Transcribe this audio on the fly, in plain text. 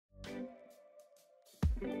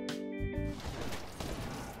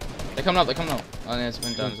They're coming up, they're coming up. Oh, yeah, it's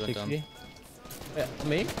went down, it's went down. Yeah,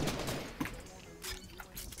 me?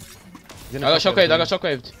 I got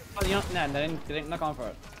shockwaved. Oh, you know, no, they didn't, not going for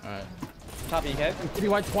it. Alright. Top you, okay? Titty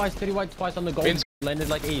white twice on the gold. Landed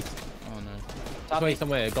like east. Oh no. Top way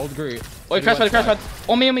somewhere, gold Groot. Oh, crash pad.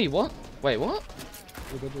 On me, what? Wait, what?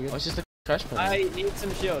 We're good. Oh, it's just a crash pad. I need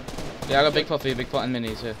some shield. Yeah, I got big pot and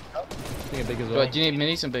minis here. I think a big as well. Wait, do you need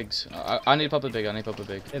minis and bigs? I need pop a big,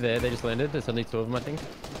 They're there, they just landed. There's only 2 of them, I think.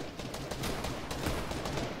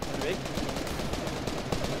 Big.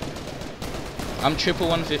 I'm triple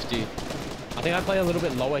 150. I think I play a little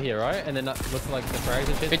bit lower here, right? And then that looks like the frags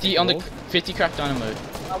and shit. 50 on the 50 crack dynamo.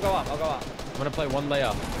 I'll go up. I'm gonna play 1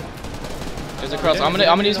 layer. Goes across. I'm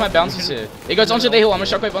gonna use my bounces here. It goes onto the hill. I'm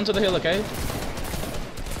gonna shockwave onto the hill, okay?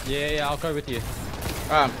 Yeah, I'll go with you.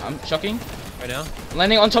 Alright, I'm shocking. Right now?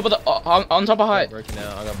 Landing on top of the on top of height. I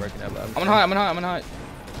got broken out. I'm on height. I'm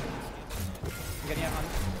getting out.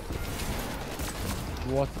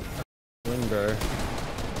 What? Win, bro.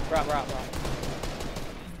 We're up.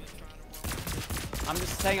 I'm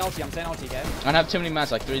just saying ulti, okay? I don't have too many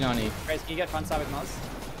mats, like 390. Grace, can you get front side with Muzz?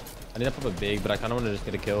 I need to pop a big, but I kinda wanna just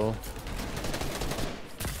get a kill.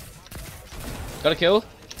 Got a kill?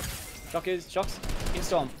 Shocks. In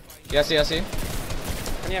storm. Yeah, I see. Can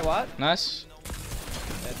you get what? Nice.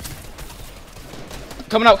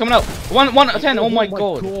 Coming up. 110. Oh my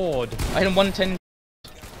god. I hit him 110.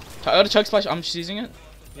 I got a choke splash. I'm just using it.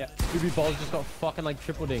 Yeah. Ruby balls just got fucking like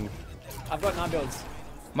triple ding. I've got 9 builds.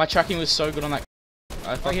 My tracking was so good on that.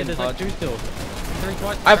 I fucking there's like 2 still.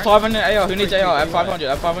 I have 500 AR. Who needs AR? I have 500. I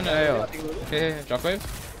have 500 AR. Yeah. Shockwave.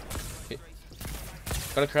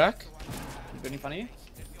 Got a crack. Got any funny?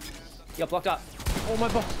 You're blocked up. Oh my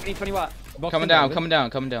box. 20 what? Coming down.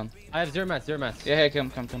 I have 0 mats. Yeah, come.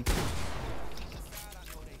 Got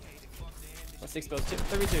 6 builds.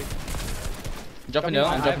 32. I'm dropping down.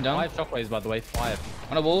 I have shockwaves, by the way. 5.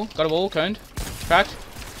 On a wall. Got a wall. Coned. Cracked.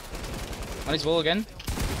 On his wall again.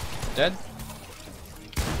 Dead.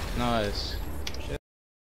 Nice.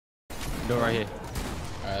 Do it right here.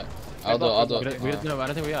 Alright. I'll do it. No, I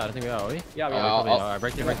don't think we are, are we? Yeah, we are. Alright,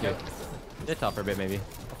 break through. They're tough for a bit, maybe.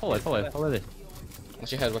 Follow this.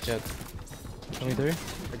 Watch your head. 23.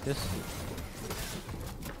 Break this.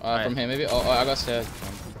 From here, maybe? Oh, I got scared.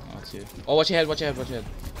 Oh, it's you. Oh, watch your head.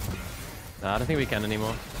 Nah, I don't think we can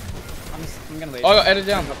anymore. I'm gonna leave. Oh, I got edited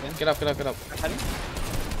down. Get up.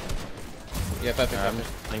 Yeah, perfect. I'm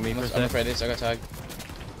afraid of this. I got tagged.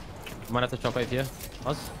 Might have to chop wave here.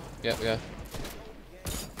 Us? Yeah.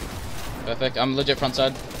 Perfect. I'm legit front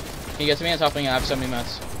side. Can you get to me? I'm topping. I have so many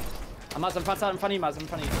mats. I'm front side. I'm funny, Muzz.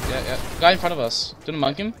 Yeah. Guy in front of us. Didn't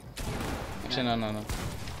monk him? Actually, no.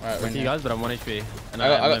 Alright, we're you guys, but I'm 1 HP. And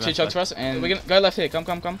I got 2 chugs for us, and we're gonna go left here. Come.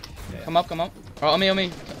 Yeah. Come up. Alright, on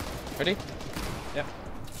me. Ready? Yep.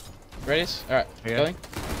 Ready? Alright, going.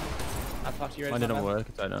 I fucked you. Mine didn't work,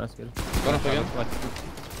 so no, that's good. Going up again.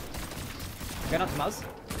 Going up to Muzz.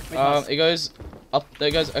 It goes up. There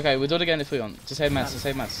it goes. Okay, we'll do it again if we want. To save mats.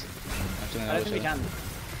 I don't think we can.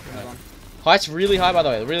 Right. Height's really high, by the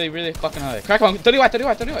way. Really fucking high. Crack one. 30 white.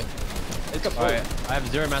 Alright, I have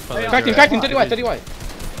 0 mats, by the way. Cracked him. 30 white.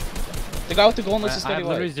 The guy with the gauntlets is 30 I have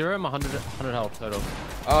white. literally 0, I'm 100 health total.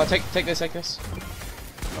 Take this.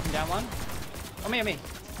 Dropping down 1. On me.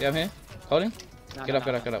 Yeah, I'm here. Holding. No, Get up.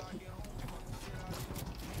 I've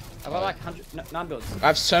got like 9 builds. I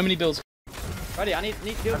have so many builds. Ready, I need I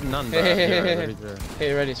have none, bro.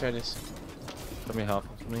 Hey, ready. Got me half or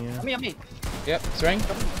something, yeah. On me. Yep, swing.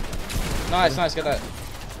 Nice, get that.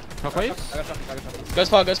 Shockwaves? I got shot. Goes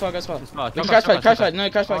far. Crash fight. No,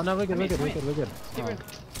 crash fight. Oh, no, we're good.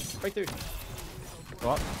 Break through.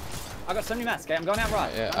 What? I got so many mats, okay? I'm going out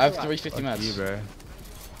right. Yeah, I have 350 mats. You, bro.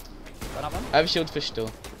 Got up one. I have a shield fish still.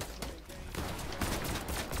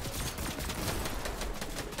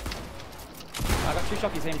 I got 2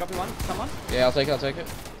 shockies here. Drop me 1. Someone. Yeah, I'll take it. You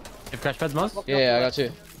have crash pads, Muzz? Yeah, I got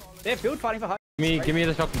 2. They're build fighting for high. Give me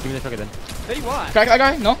the shocky then. 30 wide. Crack that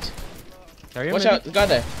guy, knocked. Carry Watch him, out, the guy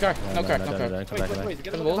there. Crack. No crack. Come back. Wait,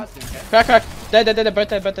 get the a wall. little faster, okay? Crack. Dead. Both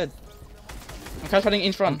dead. I'm crash fighting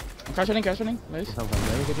in front. I'm crash fighting. Move.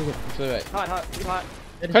 Good. Wait. Hard.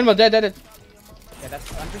 Cranwell, dead. Yeah,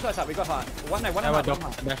 that's. I'm just like we got hard. One hard.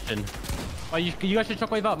 Bastion. Oh, you guys should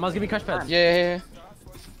shockwave up. Muzz, give me crash pads. Yeah.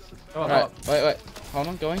 Go Alright, up. wait. Hold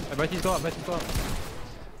on, going. Both these go up.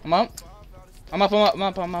 I'm up.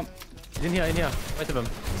 He's in here. Both of them.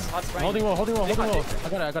 Hard spraying. Holding wall. I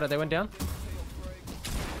got it. They went down.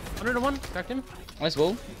 101. Cracked him. Nice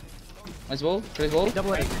wall. Pretty wall.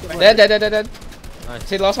 Double A. Dead. Nice.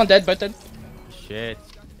 See the last one, dead, both dead. Shit.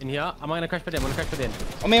 In here. Am I gonna crash pad in?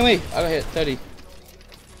 On me. I got hit, 30.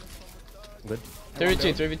 Good.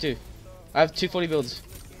 3v2. I have 240 builds.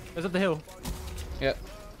 It's up the hill. Yep.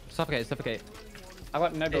 Suffocate, suffocate. I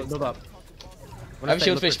got no builds. Build up. I have a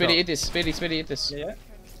shield fish. Speedy, eat this. Speedy, eat this. Yeah.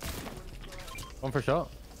 One for shot.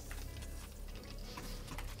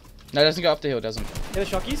 No, it doesn't go up the hill. It doesn't. Get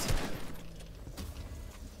the shockies.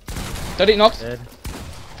 Don't eat knocked. Dead.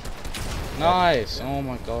 Nice. Oh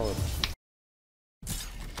my god.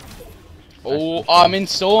 Oh, I'm in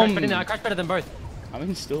storm. I cracked better than both. I'm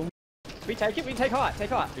in storm. We take it. We take heart.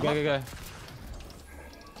 Take heart. Go.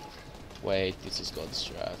 Wait, this is God's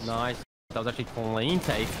strat. Nice. That was actually clean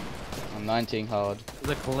take. I'm 19 hard. It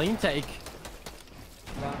was a clean take.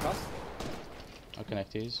 Down across. I'll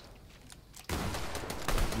connect these.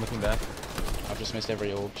 I'm looking back. I've just missed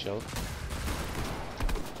every orb shell.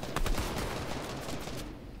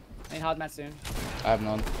 Need hard mat soon. I have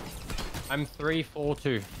none. I'm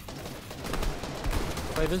 3-4-2.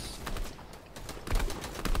 Flavors.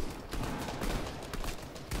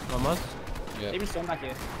 One must. Yeah. Even storm back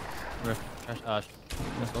here. I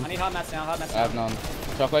need hard mats now. Hard mats I now. have none.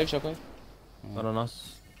 Shockwave. Not on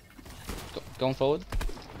us. Going forward.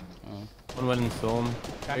 One went in storm.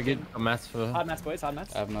 Very good. A mass for. Hard mats, boys. Hard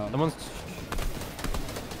mats. I have none. Someone's.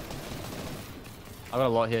 I got a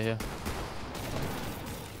lot here.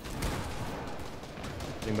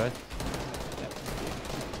 Doing both.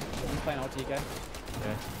 I'm playing ulti, okay?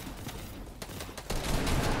 Yeah.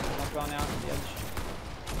 Knock around now. The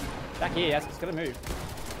edge. Back here, yes. It's gonna move.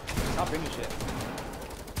 Stop bringing shit.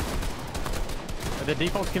 The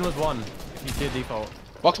default skin was 1. If you see a default.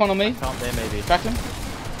 Box one on me. Can't there maybe. Cracked him.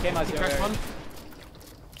 Game He cracked one.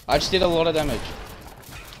 I just did a lot of damage.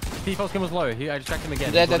 Default skin was low. I just cracked him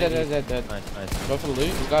again. Dead. Nice. Go for the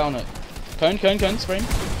loot. There's a guy on it. Cone. Spring.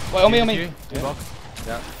 Wait, on me. Yeah. Box.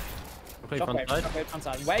 Yeah. Okay, front side. Shockwave front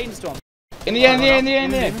side. Way in storm. In the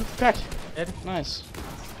air. Crack. Dead. Nice.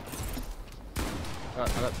 I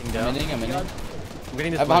got thing down. I'm in. I'm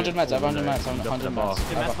getting this. I have 100 mats. I have 100 mats. I'm Dropping 100 the bar. mats.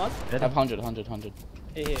 Did mats mod? I have 100.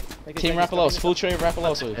 Here. Take this, Team take this, Rappalos. take Full this. tray of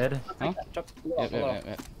Rappalos. Dead. Huh? Chop.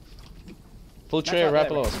 Yep. Full tray of Match out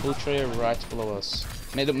there, Rappalos. Full tray right below us.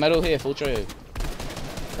 Metal here. Full tray.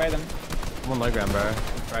 Spray them. I'm on low ground, bro.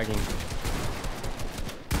 Fragging.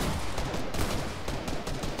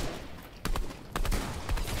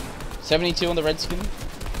 $72 on the red skin.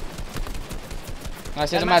 Nice,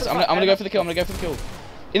 there's Yeah, a match. I'm gonna go for the kill.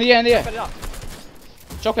 In the air. Put it up.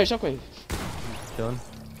 Shockwave. Chilling.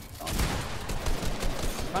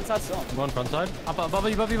 Front side storm. I'm going front side. Up, above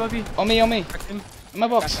you. On me. Cracked him. In my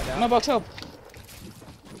box. Crack that In my box, help.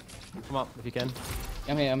 Come up if you can.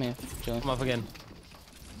 I'm here. Chilling. Come up again.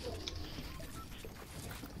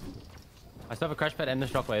 I still have a crash pad and the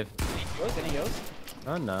shockwave. Any heals?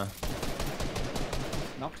 Oh no.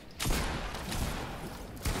 Knocked.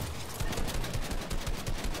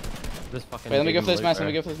 This fucking. Wait, let me go for this loot,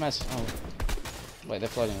 mass. bro. Oh. Wait, they're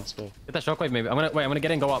flooding. Let's go. Get that shockwave maybe. I'm gonna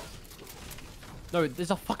get in, go up. No,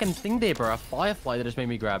 there's a fucking thing there, bro. A firefly that just made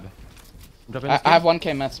me grab. I'm dropping this I have thing.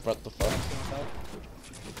 1k mats, bro. The fuck?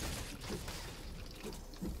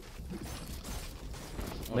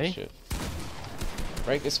 Oh Me? shit.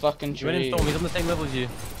 Break this fucking You went in tree. storm. He's on the same level as you.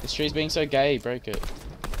 This tree's being so gay. Break it.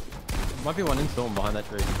 Might be one in storm behind that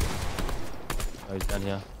tree. Oh, he's down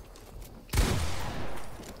here.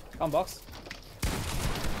 On box.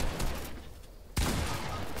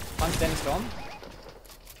 One standing storm.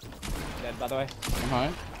 Dead, by the way. I'm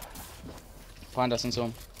home. Find us in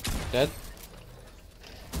storm. Dead.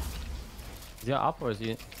 Is he up or is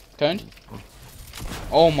he? Coned.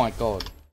 Oh my god.